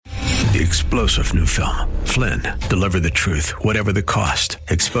The explosive new film, Flynn, deliver the truth, whatever the cost,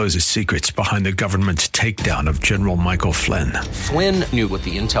 exposes secrets behind the government's takedown of General Michael Flynn. Flynn knew what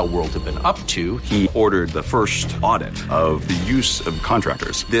the intel world had been up to. He ordered the first audit of the use of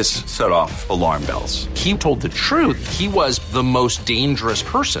contractors. This set off alarm bells. He told the truth. He was the most dangerous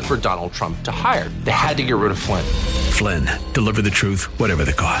person for Donald Trump to hire. They had to get rid of Flynn. Flynn, deliver the truth, whatever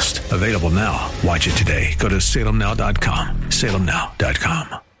the cost. Available now. Watch it today. Go to salemnow.com.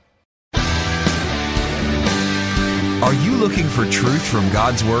 salemnow.com. Are you looking for truth from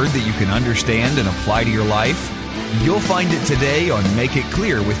God's Word that you can understand and apply to your life? You'll find it today on Make It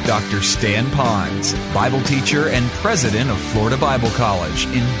Clear with Dr. Stan Ponz, Bible teacher and president of Florida Bible College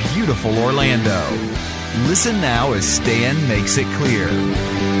in beautiful Orlando. Listen now as Stan makes it clear.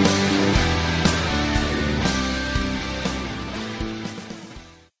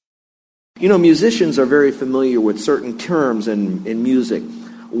 You know, musicians are very familiar with certain terms in music.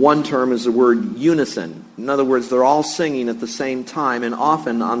 One term is the word unison. In other words, they're all singing at the same time and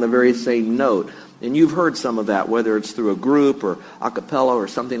often on the very same note. And you've heard some of that, whether it's through a group or a cappella or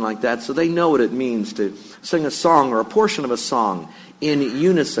something like that. So they know what it means to sing a song or a portion of a song in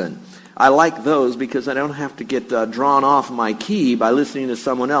unison. I like those because I don't have to get drawn off my key by listening to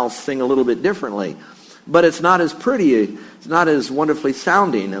someone else sing a little bit differently. But it's not as pretty, it's not as wonderfully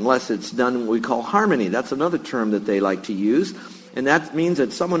sounding unless it's done what we call harmony. That's another term that they like to use. And that means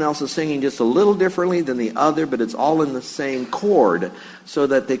that someone else is singing just a little differently than the other, but it's all in the same chord so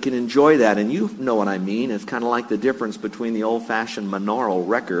that they can enjoy that. And you know what I mean. It's kind of like the difference between the old-fashioned monaural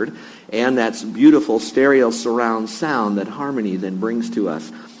record and that beautiful stereo surround sound that harmony then brings to us.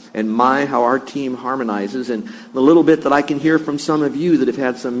 And my, how our team harmonizes. And the little bit that I can hear from some of you that have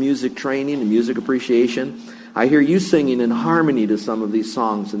had some music training and music appreciation, I hear you singing in harmony to some of these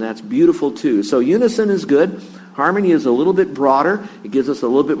songs, and that's beautiful too. So unison is good. Harmony is a little bit broader. It gives us a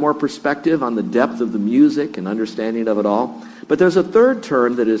little bit more perspective on the depth of the music and understanding of it all. But there's a third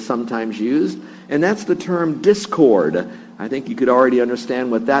term that is sometimes used, and that's the term discord. I think you could already understand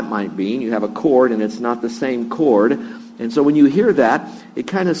what that might mean. You have a chord, and it's not the same chord. And so when you hear that, it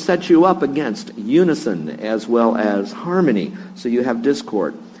kind of sets you up against unison as well as harmony. So you have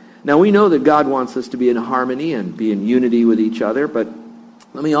discord. Now we know that God wants us to be in harmony and be in unity with each other, but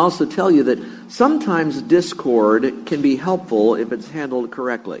let me also tell you that sometimes discord can be helpful if it's handled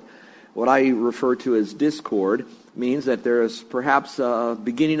correctly. What I refer to as discord means that there is perhaps a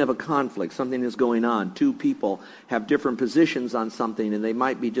beginning of a conflict. Something is going on. Two people have different positions on something, and they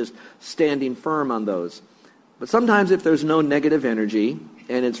might be just standing firm on those. But sometimes if there's no negative energy,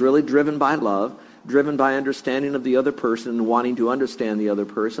 and it's really driven by love, driven by understanding of the other person and wanting to understand the other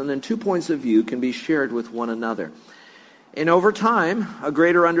person, then 2 points of view can be shared with one another. And over time, a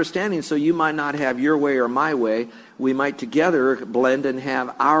greater understanding, so you might not have your way or my way. We might together blend and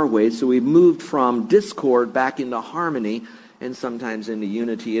have our way. So we've moved from discord back into harmony and sometimes into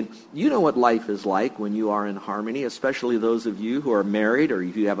unity. And you know what life is like when you are in harmony, especially those of you who are married or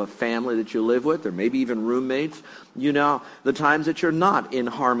if you have a family that you live with or maybe even roommates. You know the times that you're not in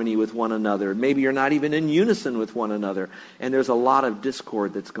harmony with one another. Maybe you're not even in unison with one another. And there's a lot of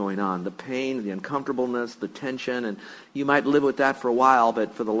discord that's going on. The pain, the uncomfortableness, the tension. And you might live with that for a while,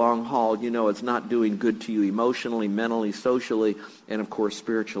 but for the long haul, you know it's not doing good to you emotionally, mentally, socially, and of course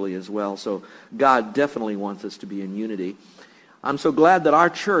spiritually as well. So God definitely wants us to be in unity. I'm so glad that our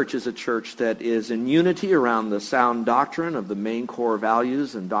church is a church that is in unity around the sound doctrine of the main core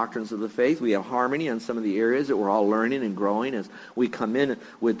values and doctrines of the faith. We have harmony on some of the areas that we're all learning and growing as we come in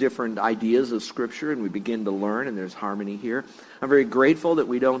with different ideas of Scripture and we begin to learn, and there's harmony here. I'm very grateful that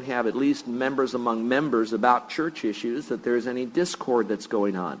we don't have at least members among members about church issues, that there's any discord that's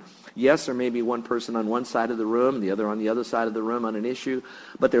going on. Yes, there may be one person on one side of the room, the other on the other side of the room on an issue,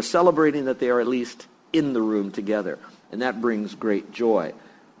 but they're celebrating that they are at least in the room together. And that brings great joy.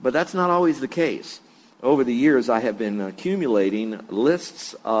 But that's not always the case. Over the years, I have been accumulating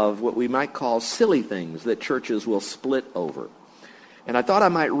lists of what we might call silly things that churches will split over. And I thought I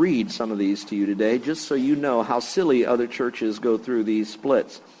might read some of these to you today, just so you know how silly other churches go through these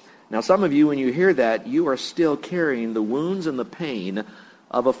splits. Now, some of you, when you hear that, you are still carrying the wounds and the pain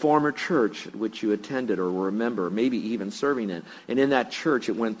of a former church at which you attended or were a member, maybe even serving in. And in that church,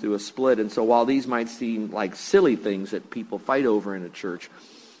 it went through a split. And so while these might seem like silly things that people fight over in a church,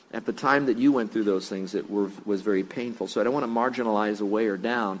 at the time that you went through those things, it was very painful. So I don't want to marginalize away or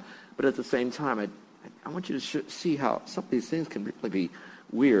down, but at the same time, I want you to see how some of these things can really be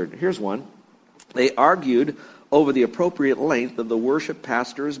weird. Here's one. They argued over the appropriate length of the worship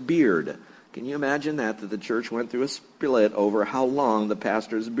pastor's beard. Can you imagine that the church went through a split over how long the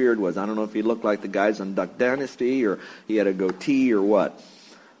pastor's beard was? I don't know if he looked like the guys on Duck Dynasty or he had a goatee or what.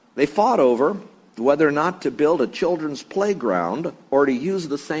 They fought over whether or not to build a children's playground or to use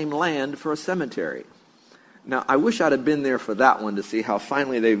the same land for a cemetery. Now, I wish I'd have been there for that one to see how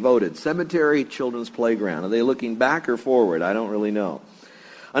finally they voted. Cemetery, children's playground. Are they looking back or forward? I don't really know.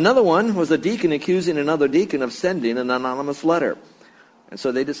 Another one was a deacon accusing another deacon of sending an anonymous letter. And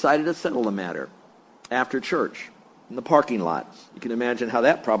so they decided to settle the matter after church in the parking lot. You can imagine how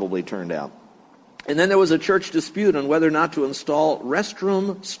that probably turned out. And then there was a church dispute on whether or not to install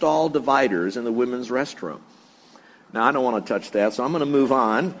restroom stall dividers in the women's restroom. Now, I don't want to touch that, so I'm going to move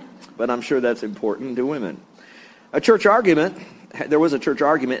on, but I'm sure that's important to women. There was a church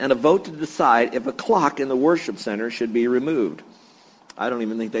argument and a vote to decide if a clock in the worship center should be removed. I don't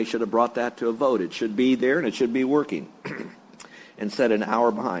even think they should have brought that to a vote. It should be there and it should be working and set an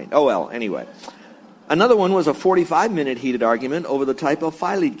hour behind. Oh, well, anyway. Another one was a 45-minute heated argument over the type of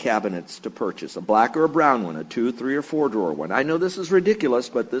filing cabinets to purchase, a black or a brown one, a 2, 3, or 4-drawer one. I know this is ridiculous,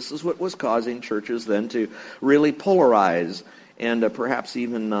 but this is what was causing churches then to really polarize and perhaps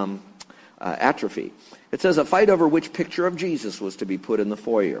even atrophy. It says a fight over which picture of Jesus was to be put in the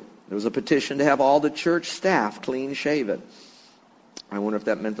foyer. There was a petition to have all the church staff clean-shaven. I wonder if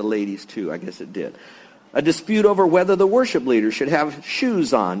that meant the ladies too. I guess it did. A dispute over whether the worship leader should have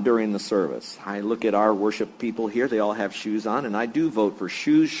shoes on during the service. I look at our worship people here. They all have shoes on, and I do vote for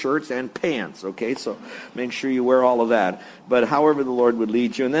shoes, shirts, and pants, okay? So make sure you wear all of that. But however the Lord would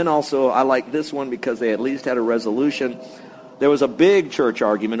lead you. And then also, I like this one because they at least had a resolution. There was a big church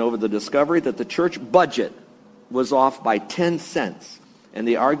argument over the discovery that the church budget was off by 10 cents. And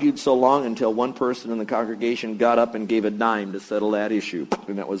they argued so long until one person in the congregation got up and gave a dime to settle that issue,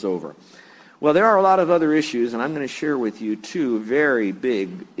 and that was over. Well, there are a lot of other issues, and I'm going to share with you 2 very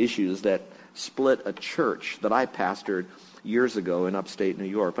big issues that split a church that I pastored years ago in upstate New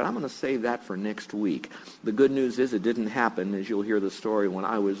York. But I'm going to save that for next week. The good news is it didn't happen, as you'll hear the story, when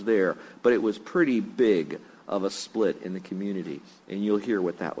I was there. But it was pretty big of a split in the community, and you'll hear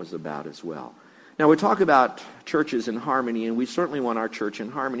what that was about as well. Now, we talk about churches in harmony, and we certainly want our church in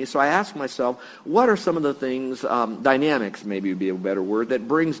harmony. So I ask myself, what are some of the things, dynamics maybe would be a better word, that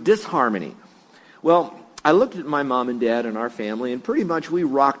brings disharmony? Well, I looked at my mom and dad and our family, and pretty much we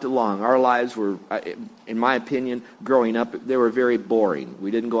rocked along. Our lives were, in my opinion, growing up, they were very boring.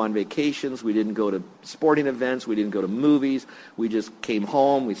 We didn't go on vacations. We didn't go to sporting events. We didn't go to movies. We just came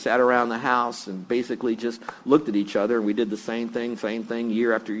home. We sat around the house and basically just looked at each other, and we did the same thing,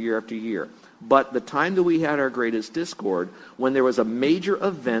 year after year after year. But the time that we had our greatest discord, when there was a major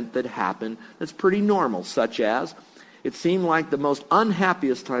event that happened that's pretty normal, such as it seemed like the most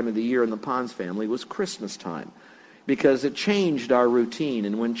unhappiest time of the year in the Pons family was Christmas time, because it changed our routine.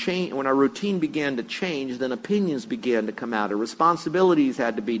 And when our routine began to change, then opinions began to come out. Our responsibilities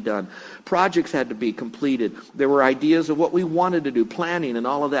had to be done. Projects had to be completed. There were ideas of what we wanted to do, planning and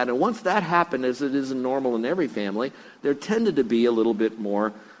all of that. And once that happened, as it is normal in every family, there tended to be a little bit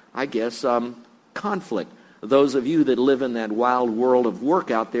more, I guess, conflict. Those of you that live in that wild world of work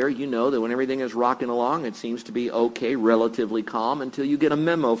out there, you know that when everything is rocking along, it seems to be okay, relatively calm, until you get a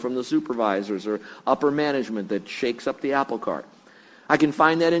memo from the supervisors or upper management that shakes up the apple cart. I can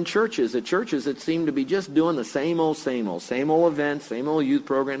find that in churches. At churches that seem to be just doing the same old events, same old youth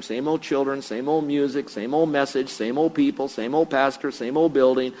programs, same old children, same old music, same old message, same old people, same old pastor, same old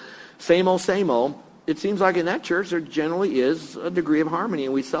building, same old. It seems like in that church there generally is a degree of harmony,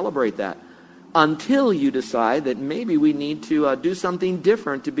 and we celebrate that. Until you decide that maybe we need to do something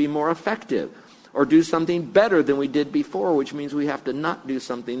different to be more effective, or do something better than we did before, which means we have to not do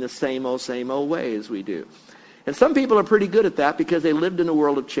something the same old way as we do. And some people are pretty good at that because they lived in a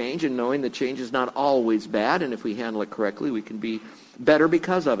world of change and knowing that change is not always bad, and if we handle it correctly, we can be better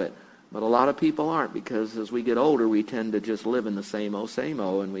because of it. But a lot of people aren't, because as we get older, we tend to just live in the same old,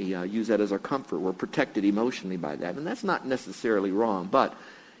 and we use that as our comfort. We're protected emotionally by that, and that's not necessarily wrong, but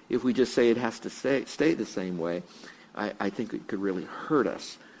if we just say it has to stay the same way, I think it could really hurt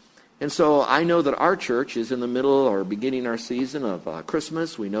us. And so I know that our church is in the middle or beginning our season of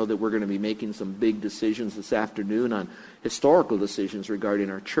Christmas. We know that we're going to be making some big decisions this afternoon on historical decisions regarding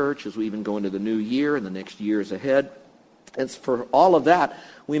our church as we even go into the new year and the next years ahead. And for all of that,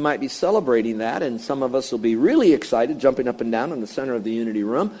 we might be celebrating that, and some of us will be really excited, jumping up and down in the center of the Unity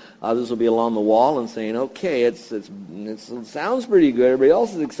Room. Others will be along the wall and saying, okay, it sounds pretty good. Everybody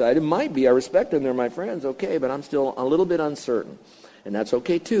else is excited. Might be. I respect them. They're my friends. Okay, but I'm still a little bit uncertain. And that's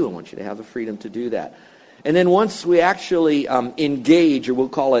okay, too. I want you to have the freedom to do that. And then once we actually engage, or we'll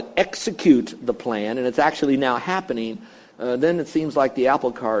call it execute the plan, and it's actually now happening, then it seems like the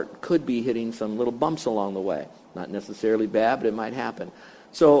apple cart could be hitting some little bumps along the way. Not necessarily bad, but it might happen.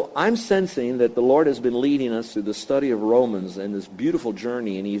 So I'm sensing that the Lord has been leading us through the study of Romans and this beautiful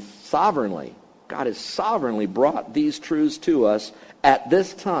journey, and God has sovereignly brought these truths to us at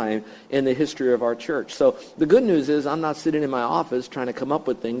this time in the history of our church. So the good news is I'm not sitting in my office trying to come up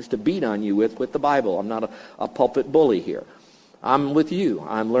with things to beat on you with the Bible. I'm not a pulpit bully here. I'm with you.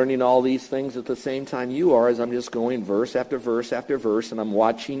 I'm learning all these things at the same time you are, as I'm just going verse after verse after verse, and I'm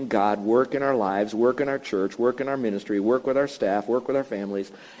watching God work in our lives, work in our church, work in our ministry, work with our staff, work with our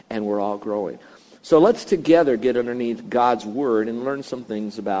families, and we're all growing. So let's together get underneath God's Word and learn some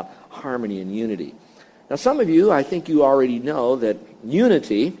things about harmony and unity. Now, some of you, I think you already know that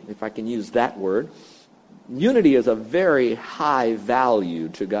unity, if I can use that word, unity is a very high value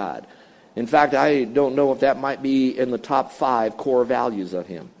to God. In fact, I don't know if that might be in the top 5 core values of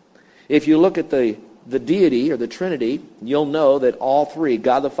Him. If you look at the deity or the Trinity, you'll know that all three,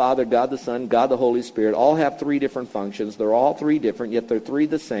 God the Father, God the Son, God the Holy Spirit, all have 3 different functions. They're all 3 different, yet they're 3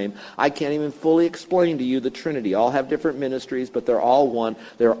 the same. I can't even fully explain to you the Trinity. All have different ministries, but they're all one.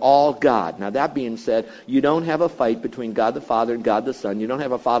 They're all God. Now, that being said, you don't have a fight between God the Father and God the Son. You don't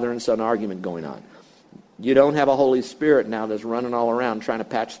have a father and son argument going on. You don't have a Holy Spirit now that's running all around trying to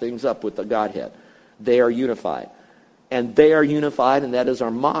patch things up with the Godhead. They are unified. And they are unified, and that is our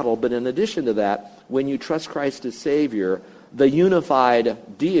model. But in addition to that, when you trust Christ as Savior, the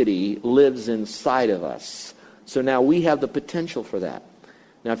unified deity lives inside of us. So now we have the potential for that.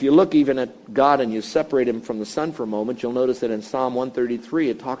 Now, if you look even at God and you separate Him from the Son for a moment, you'll notice that in Psalm 133,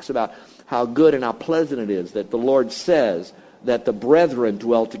 it talks about how good and how pleasant it is that the Lord says that the brethren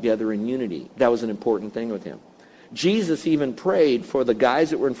dwell together in unity. That was an important thing with Him. Jesus even prayed for the guys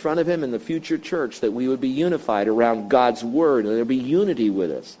that were in front of Him in the future church that we would be unified around God's Word, and there would be unity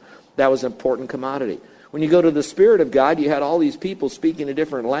with us. That was an important commodity. When you go to the Spirit of God, you had all these people speaking a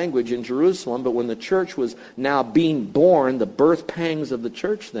different language in Jerusalem, but when the church was now being born, the birth pangs of the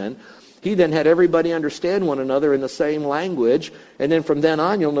church then, He then had everybody understand one another in the same language. And then from then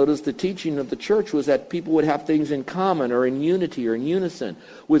on, you'll notice the teaching of the church was that people would have things in common or in unity or in unison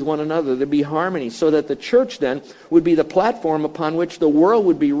with one another. There'd be harmony, so that the church then would be the platform upon which the world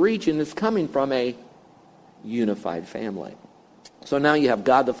would be reaching is coming from a unified family. So now you have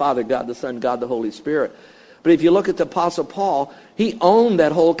God the Father, God the Son, God the Holy Spirit. But if you look at the Apostle Paul, he owned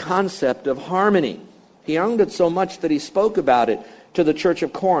that whole concept of harmony. He owned it so much that he spoke about it to the church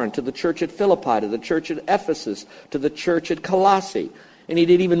of Corinth, to the church at Philippi, to the church at Ephesus, to the church at Colossae. And he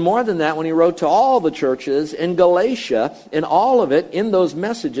did even more than that when he wrote to all the churches in Galatia. And all of it, in those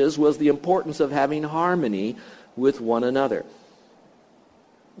messages, was the importance of having harmony with one another.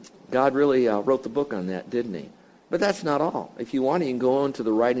 God really wrote the book on that, didn't He? But that's not all. If you want, you can go into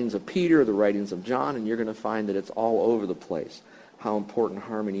the writings of Peter, the writings of John, and you're going to find that it's all over the place, how important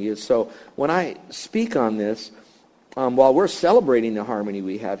harmony is. So when I speak on this, while we're celebrating the harmony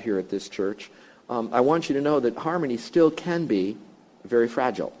we have here at this church, I want you to know that harmony still can be very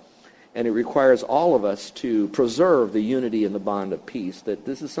fragile. And it requires all of us to preserve the unity and the bond of peace. That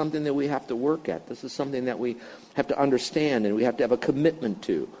this is something that we have to work at. This is something that we have to understand and we have to have a commitment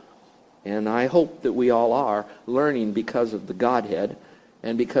to. And I hope that we all are learning because of the Godhead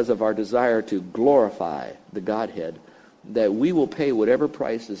and because of our desire to glorify the Godhead, that we will pay whatever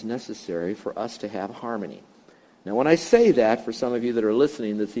price is necessary for us to have harmony. Now, when I say that, for some of you that are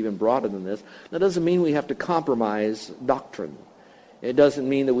listening that's even broader than this, that doesn't mean we have to compromise doctrine. It doesn't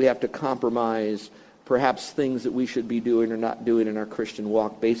mean that we have to compromise perhaps things that we should be doing or not doing in our Christian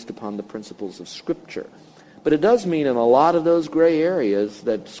walk based upon the principles of Scripture. But it does mean in a lot of those gray areas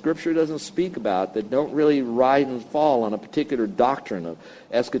that Scripture doesn't speak about, that don't really ride and fall on a particular doctrine of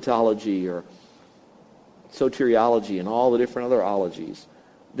eschatology or soteriology and all the different other ologies,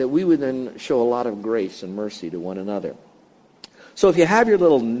 that we would then show a lot of grace and mercy to one another. So if you have your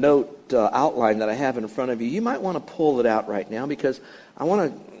little note outline that I have in front of you, you might want to pull it out right now, because I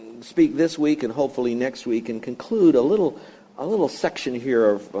want to speak this week and hopefully next week and conclude a little section here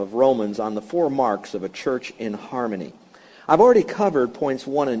of Romans on the 4 marks of a church in harmony. I've already covered points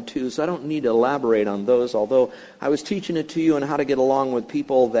 1 and 2, so I don't need to elaborate on those, although I was teaching it to you on how to get along with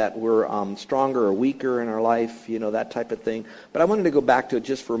people that were stronger or weaker in our life, that type of thing. But I wanted to go back to it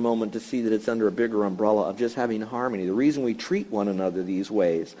just for a moment to see that it's under a bigger umbrella of just having harmony. The reason we treat one another these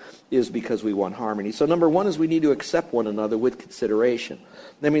ways is because we want harmony. So number 1 is we need to accept one another with consideration.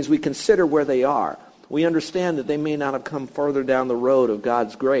 That means we consider where they are. We understand that they may not have come further down the road of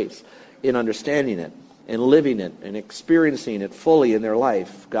God's grace in understanding it. and living it and experiencing it fully in their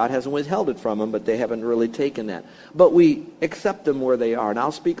life. God hasn't withheld it from them, but they haven't really taken that. But we accept them where they are, and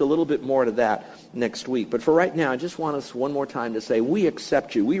I'll speak a little bit more to that next week. But for right now, I just want us one more time to say, we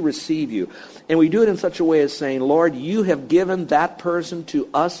accept you, we receive you. And we do it in such a way as saying, Lord, you have given that person to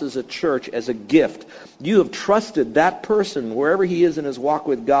us as a church as a gift. You have trusted that person, wherever he is in his walk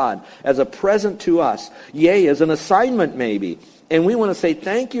with God, as a present to us, yea, as an assignment maybe. And we want to say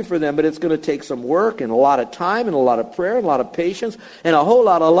thank you for them, but it's going to take some work and a lot of time and a lot of prayer and a lot of patience and a whole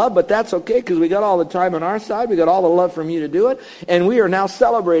lot of love, but that's okay because we got all the time on our side. We got all the love from you to do it, and we are now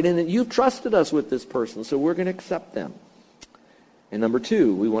celebrating that you've trusted us with this person, so we're going to accept them. And number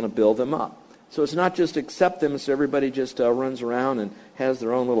two, we want to build them up. So it's not just accept them so everybody just runs around and has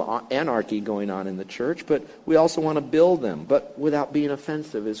their own little anarchy going on in the church, but we also want to build them, but without being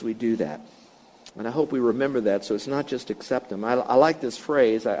offensive as we do that. And I hope we remember that, so it's not just accept them. I like this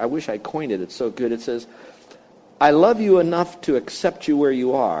phrase. I wish I coined it. It's so good. It says, I love you enough to accept you where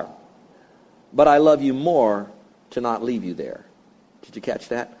you are, but I love you more to not leave you there. Did you catch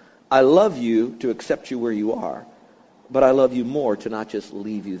that? I love you to accept you where you are, but I love you more to not just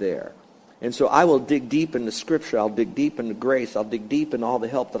leave you there. And so I will dig deep into Scripture. I'll dig deep into grace. I'll dig deep in all the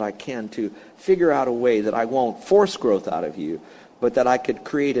help that I can to figure out a way that I won't force growth out of you, but that I could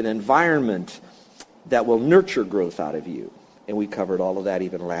create an environment that will nurture growth out of you. And we covered all of that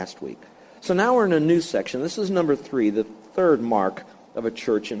even last week. So now we're in a new section. This is number 3, the third mark of a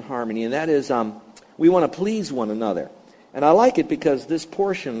church in harmony. And that is we want to please one another. And I like it because this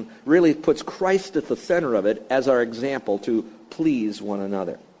portion really puts Christ at the center of it as our example to please one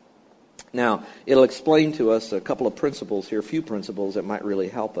another. Now, it'll explain to us a couple of principles here, a few principles that might really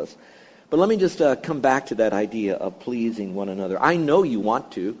help us. But let me just come back to that idea of pleasing one another. I know you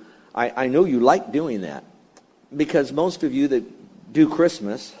want to. I know you like doing that, because most of you that do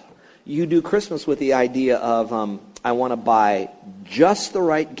Christmas, you do Christmas with the idea of, I want to buy just the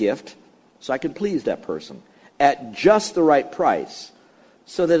right gift so I can please that person at just the right price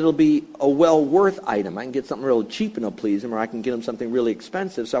so that it'll be a well-worth item. I can get something really cheap and it'll please him, or I can get him something really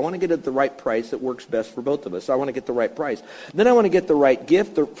expensive. So I want to get it at the right price that works best for both of us. So I want to get the right price. Then I want to get the right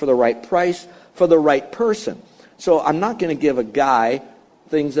gift for the right price for the right person. So I'm not going to give a guy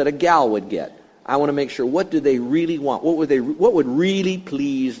things that a gal would get. I want to make sure, what do they really want? What would really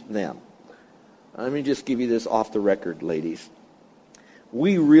please them? Let me just give you this off the record, ladies.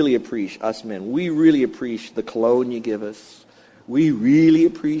 We really appreciate, us men, we really appreciate the cologne you give us. We really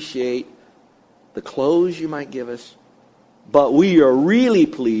appreciate the clothes you might give us. But we are really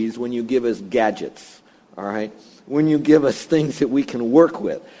pleased when you give us gadgets, all right? When you give us things that we can work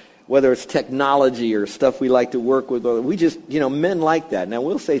with. Whether it's technology or stuff we like to work with. We just, men like that. Now,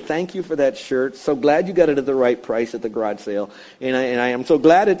 we'll say, thank you for that shirt. So glad you got it at the right price at the garage sale. And I am so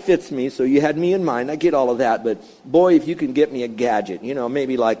glad it fits me. So you had me in mind. I get all of that. But, boy, if you can get me a gadget,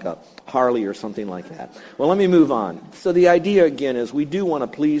 maybe like a Harley or something like that. Well, let me move on. So the idea, again, is we do want to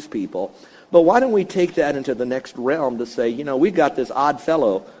please people. But why don't we take that into the next realm to say, we've got this odd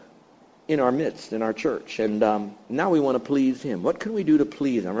fellow in our midst, in our church. And now we want to please him. What can we do to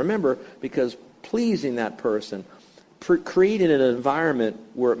please him? Remember, because pleasing that person, creating an environment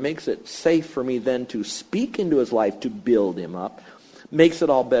where it makes it safe for me then to speak into his life, to build him up, makes it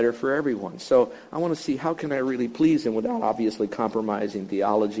all better for everyone. So I want to see, how can I really please him without obviously compromising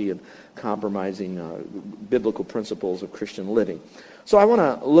theology and compromising biblical principles of Christian living. So I want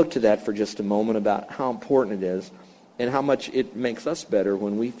to look to that for just a moment about how important it is and how much it makes us better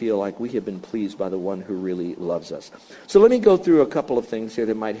when we feel like we have been pleased by the one who really loves us. So let me go through a couple of things here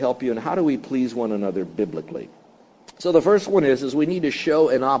that might help you. And how do we please one another biblically? So the first one is we need to show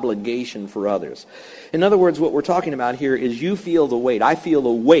an obligation for others. In other words, what we're talking about here is you feel the weight. I feel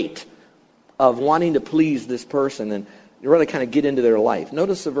the weight of wanting to please this person and really kind of get into their life.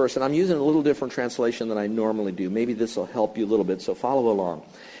 Notice the verse, and I'm using a little different translation than I normally do. Maybe this will help you a little bit, so follow along.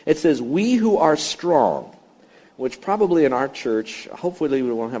 It says, we who are strong, which probably in our church, hopefully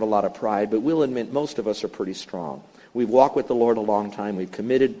we won't have a lot of pride, but we'll admit most of us are pretty strong. We've walked with the Lord a long time. We've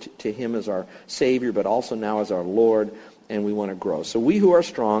committed to him as our Savior, but also now as our Lord, and we want to grow. So we who are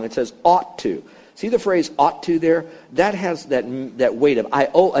strong, it says ought to. See the phrase ought to there? That has that weight of, I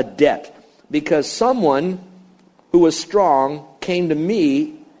owe a debt. Because someone who was strong came to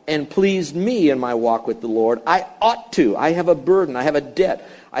me and pleased me in my walk with the Lord. I ought to. I have a burden. I have a debt.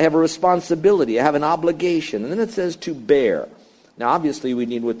 I have a responsibility. I have an obligation. And then it says to bear. Now, obviously, we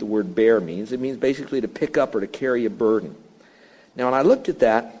need what the word bear means. It means basically to pick up or to carry a burden. Now, when I looked at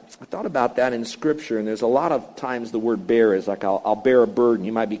that, I thought about that in Scripture, and there's a lot of times the word bear is like, I'll bear a burden.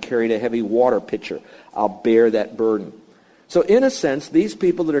 You might be carrying a heavy water pitcher. I'll bear that burden. So in a sense, these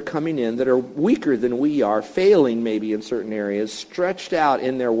people that are coming in that are weaker than we are, failing maybe in certain areas, stretched out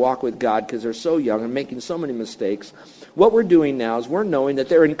in their walk with God because they're so young and making so many mistakes, what we're doing now is we're knowing that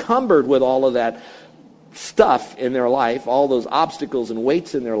they're encumbered with all of that stuff in their life, all those obstacles and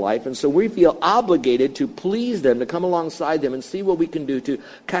weights in their life, and so we feel obligated to please them, to come alongside them and see what we can do to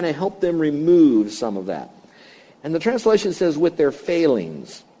kind of help them remove some of that. And the translation says, with their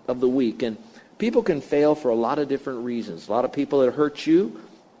failings of the weak. And people can fail for a lot of different reasons. A lot of people that hurt you,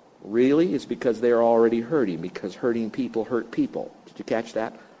 really, it's because they're already hurting, because hurting people hurt people. Did you catch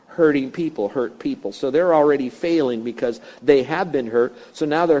that? Hurting people hurt people. So they're already failing because they have been hurt, so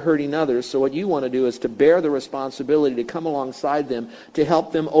now they're hurting others. So what you want to do is to bear the responsibility to come alongside them to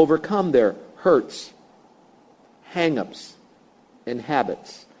help them overcome their hurts, hang-ups, and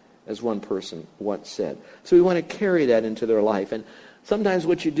habits, as one person once said. So we want to carry that into their life. And sometimes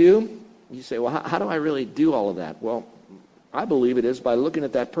what you do, you say, well, how do I really do all of that? Well, I believe it is by looking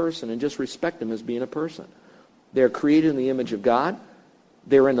at that person and just respect them as being a person. They're created in the image of God.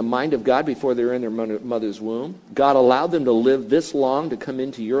 They're in the mind of God before they're in their mother's womb. God allowed them to live this long to come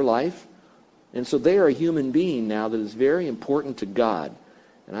into your life. And so they are a human being now that is very important to God.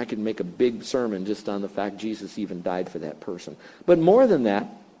 And I could make a big sermon just on the fact Jesus even died for that person. But more than that,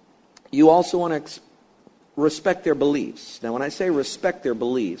 you also want to respect their beliefs. Now, when I say respect their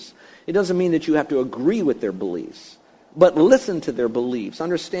beliefs, it doesn't mean that you have to agree with their beliefs. But listen to their beliefs.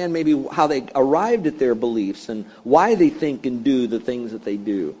 Understand maybe how they arrived at their beliefs and why they think and do the things that they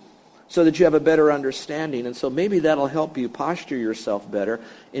do, so that you have a better understanding. And so maybe that'll help you posture yourself better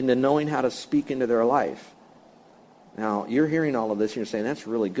into knowing how to speak into their life. Now, you're hearing all of this and you're saying, that's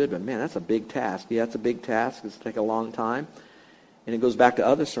really good, but man, that's a big task. Yeah, it's a big task. It's take a long time. And it goes back to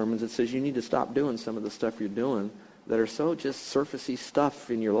other sermons that says you need to stop doing some of the stuff you're doing that are so just surfacey stuff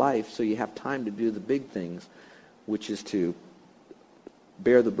in your life so you have time to do the big things, which is to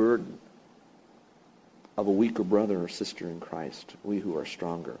bear the burden of a weaker brother or sister in Christ, we who are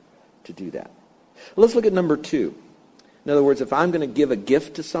stronger, to do that. Let's look at number 2. In other words, if I'm going to give a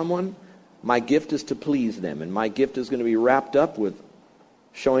gift to someone, my gift is to please them, and my gift is going to be wrapped up with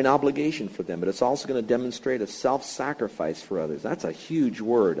showing obligation for them, but it's also going to demonstrate a self-sacrifice for others. That's a huge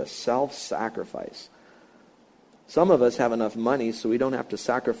word, a self-sacrifice. Some of us have enough money so we don't have to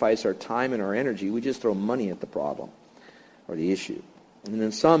sacrifice our time and our energy. We just throw money at the problem or the issue. And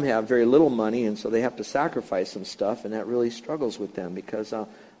then some have very little money, and so they have to sacrifice some stuff, and that really struggles with them because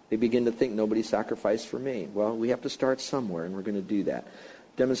they begin to think nobody sacrificed for me. Well, we have to start somewhere, and we're going to do that.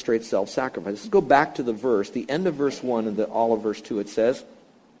 Demonstrate self-sacrifice. Let's go back to the verse, the end of verse 1 and all of verse 2. It says,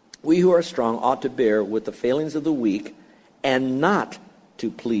 we who are strong ought to bear with the failings of the weak and not to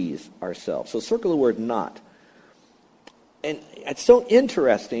please ourselves. So circle the word not. And it's so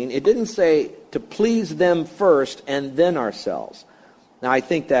interesting. It didn't say to please them first and then ourselves. Now, I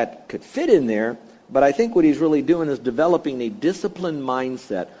think that could fit in there, but I think what he's really doing is developing a disciplined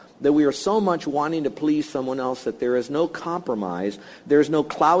mindset that we are so much wanting to please someone else that there is no compromise, there's no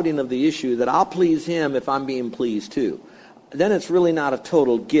clouding of the issue, that I'll please him if I'm being pleased too. Then it's really not a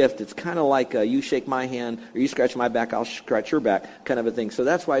total gift. It's kind of like you shake my hand or you scratch my back, I'll scratch your back kind of a thing. So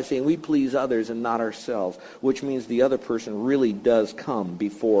that's why I'm saying we please others and not ourselves, which means the other person really does come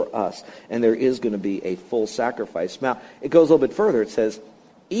before us. And there is going to be a full sacrifice. Now, it goes a little bit further. It says,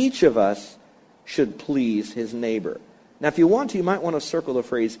 each of us should please his neighbor. Now, if you want to, you might want to circle the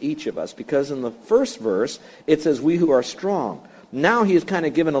phrase each of us, because in the first verse, it says we who are strong. Now he's kind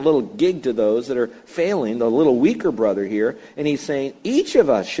of given a little gig to those that are failing, the little weaker brother here, and he's saying each of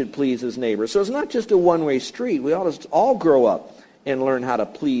us should please his neighbor. So it's not just a one-way street. We ought to all grow up and learn how to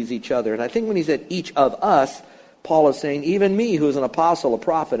please each other. And I think when he said each of us, Paul is saying even me, who is an apostle, a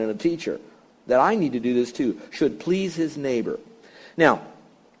prophet, and a teacher, that I need to do this too, should please his neighbor. Now,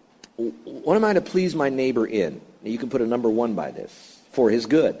 what am I to please my neighbor in? You can put a number 1 by this, for his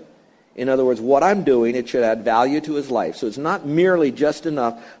good. In other words, what I'm doing, it should add value to his life. So it's not merely just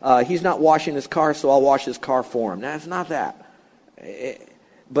enough. He's not washing his car, so I'll wash his car for him. No, it's not that.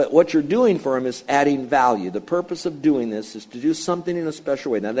 But what you're doing for him is adding value. The purpose of doing this is to do something in a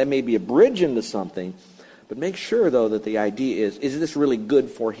special way. Now, that may be a bridge into something, but make sure, though, that the idea is this really good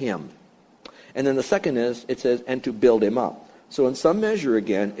for him? And then the second is, it says, and to build him up. So in some measure,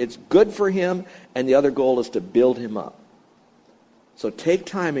 again, it's good for him, and the other goal is to build him up. So take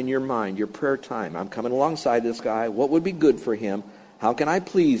time in your mind, your prayer time. I'm coming alongside this guy. What would be good for him? How can I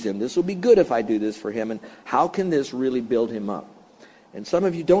please him? This will be good if I do this for him. And how can this really build him up? And some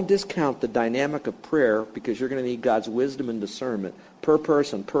of you don't discount the dynamic of prayer, because you're going to need God's wisdom and discernment per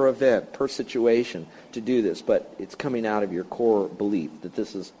person, per event, per situation to do this. But it's coming out of your core belief that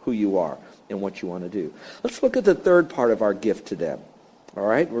this is who you are and what you want to do. Let's look at the third part of our gift to them. All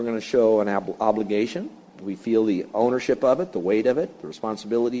right, we're going to show an obligation. We feel the ownership of it, the weight of it, the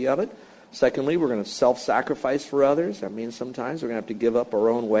responsibility of it. Secondly, we're going to self-sacrifice for others. That means sometimes we're going to have to give up our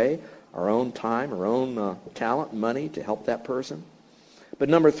own way, our own time, our own talent, money to help that person. But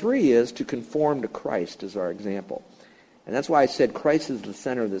number 3 is to conform to Christ as our example. And that's why I said Christ is the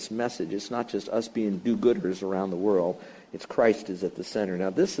center of this message. It's not just us being do-gooders around the world. It's Christ is at the center. Now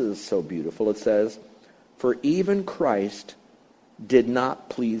this is so beautiful. It says, for even Christ did not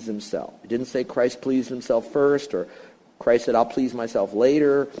please himself. It didn't say Christ pleased himself first, or Christ said, I'll please myself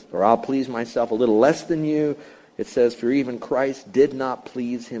later, or I'll please myself a little less than you. It says, for even Christ did not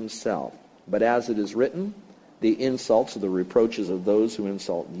please himself. But as it is written, the insults or the reproaches of those who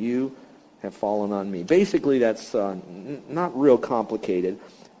insult you have fallen on me. Basically, that's not real complicated.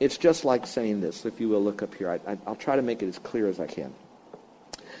 It's just like saying this. If you will look up here, I'll try to make it as clear as I can.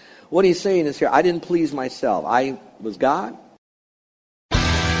 What he's saying is here, I didn't please myself. I was God.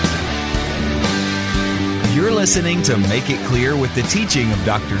 You're listening to Make It Clear with the teaching of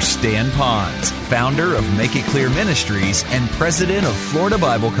Dr. Stan Ponz, founder of Make It Clear Ministries and president of Florida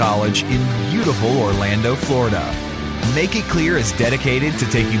Bible College in beautiful Orlando, Florida. Make It Clear is dedicated to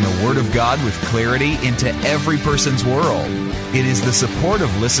taking the Word of God with clarity into every person's world. It is the support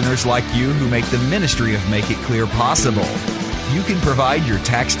of listeners like you who make the ministry of Make It Clear possible. You can provide your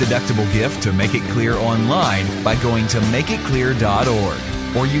tax-deductible gift to Make It Clear online by going to makeitclear.org.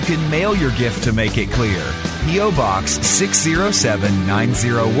 Or you can mail your gift to Make It Clear, P.O. Box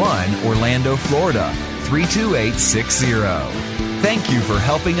 607901, Orlando, Florida, 32860. Thank you for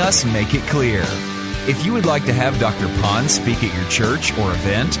helping us make it clear. If you would like to have Dr. Ponz speak at your church or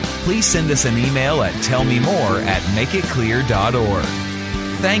event, please send us an email at tellmemore@makeitclear.org.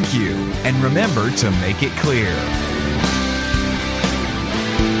 Thank you, and remember to make it clear.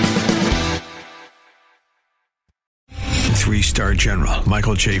 Three-star General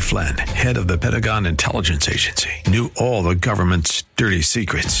Michael J. Flynn, head of the Pentagon Intelligence Agency, knew all the government's dirty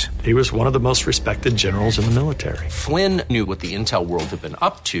secrets. He was one of the most respected generals in the military. Flynn knew what the intel world had been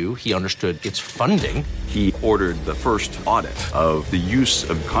up to. He understood its funding. He ordered the first audit of the use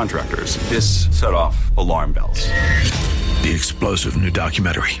of contractors. This set off alarm bells. The explosive new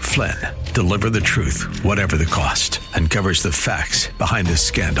documentary, Flynn, Deliver the Truth, Whatever the Cost, uncovers the facts behind this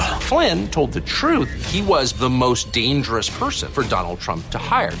scandal. Flynn told the truth. He was the most dangerous person for Donald Trump to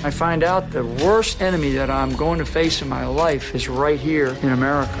hire. I find out the worst enemy that I'm going to face in my life is right here in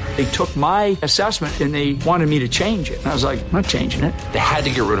America. They took my assessment and they wanted me to change it. And I was like, I'm not changing it. They had to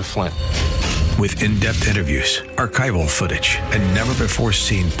get rid of Flynn. With in-depth interviews, archival footage, and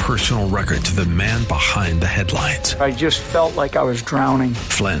never-before-seen personal records of the man behind the headlines. I just felt like I was drowning.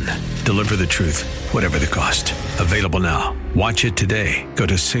 Flynn, Deliver the Truth, Whatever the Cost. Available now. Watch it today. Go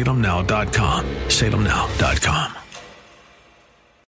to salemnow.com. salemnow.com.